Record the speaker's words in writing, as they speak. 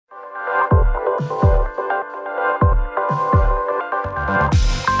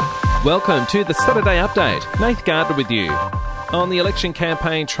Welcome to the Saturday Update. Nate Gardner with you. On the election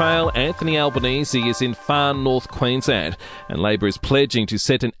campaign trail, Anthony Albanese is in far north Queensland, and Labor is pledging to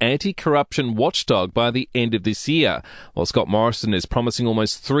set an anti-corruption watchdog by the end of this year, while Scott Morrison is promising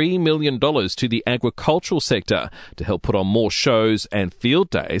almost $3 million to the agricultural sector to help put on more shows and field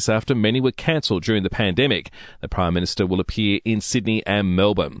days after many were cancelled during the pandemic. The Prime Minister will appear in Sydney and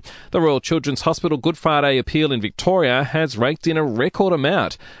Melbourne. The Royal Children's Hospital Good Friday appeal in Victoria has raked in a record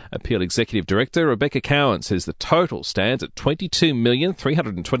amount. Appeal Executive Director Rebecca Cowan says the total stands at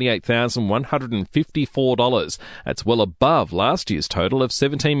 $22,328,154. That's well above last year's total of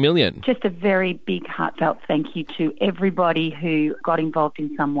 $17 million. Just a very big heartfelt thank you to everybody who got involved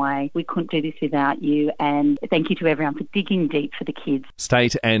in some way. We couldn't do this without you, and thank you to everyone for digging deep for the kids.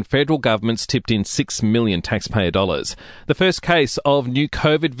 State and federal governments tipped in $6 million taxpayer dollars. The first case of new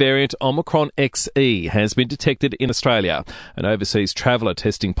COVID variant Omicron XE has been detected in Australia. An overseas traveller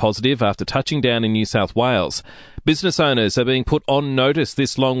testing positive after touching down in New South Wales. Business owners are being put on notice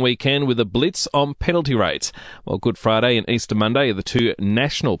this long weekend with a blitz on penalty rates. While Good Friday and Easter Monday are the two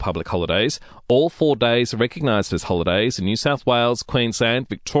national public holidays, all 4 days are recognised as holidays in New South Wales, Queensland,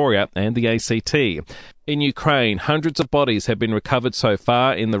 Victoria and the ACT. In Ukraine, hundreds of bodies have been recovered so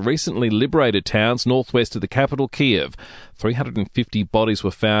far in the recently liberated towns northwest of the capital, Kyiv. 350 bodies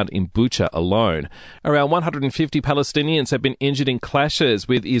were found in Bucha alone. Around 150 Palestinians have been injured in clashes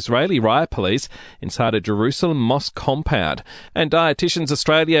with Israeli riot police inside a Jerusalem mosque compound. And Dietitians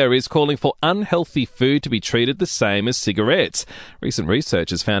Australia is calling for unhealthy food to be treated the same as cigarettes. Recent research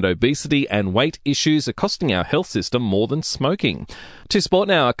has found obesity and weight issues are costing our health system more than smoking. To sport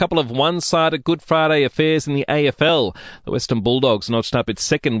now, a couple of one-sided Good Friday affairs in the AFL. The Western Bulldogs notched up its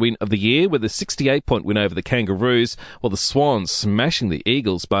second win of the year with a 68-point win over the Kangaroos, while the Swans smashing the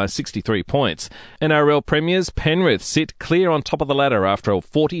Eagles by 63 points. NRL Premiers Penrith sit clear on top of the ladder after a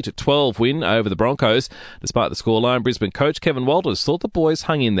 40-12 win over the Broncos. Despite the scoreline, Brisbane coach Kevin Walters thought the boys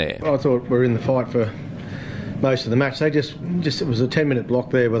hung in there. I thought we were in the fight for most of the match. They just it was a 10-minute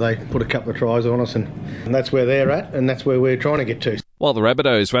block there where they put a couple of tries on us, and that's where they're at, and that's where we're trying to get to. While the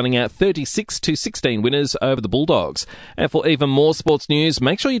Rabbitohs running out 36-16 winners over the Bulldogs. And for even more sports news,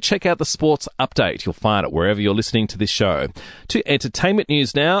 make sure you check out the Sports Update. You'll find it wherever you're listening to this show. To entertainment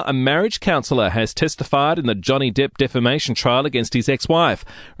news now, a marriage counsellor has testified in the Johnny Depp defamation trial against his ex-wife,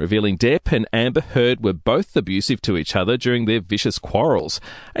 revealing Depp and Amber Heard were both abusive to each other during their vicious quarrels.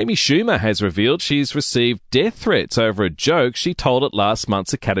 Amy Schumer has revealed she's received death threats over a joke she told at last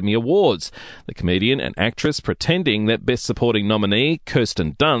month's Academy Awards. The comedian and actress pretending that Best Supporting nominee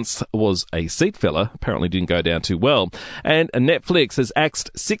Kirsten Dunst was a seat filler apparently didn't go down too well. And Netflix has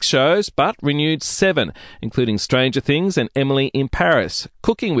axed 6 shows but renewed 7, including Stranger Things and Emily in Paris.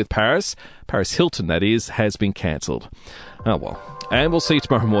 Cooking with Paris Hilton that is, has been cancelled. Oh well. And we'll see you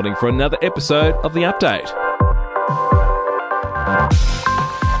tomorrow morning for another episode of The Update.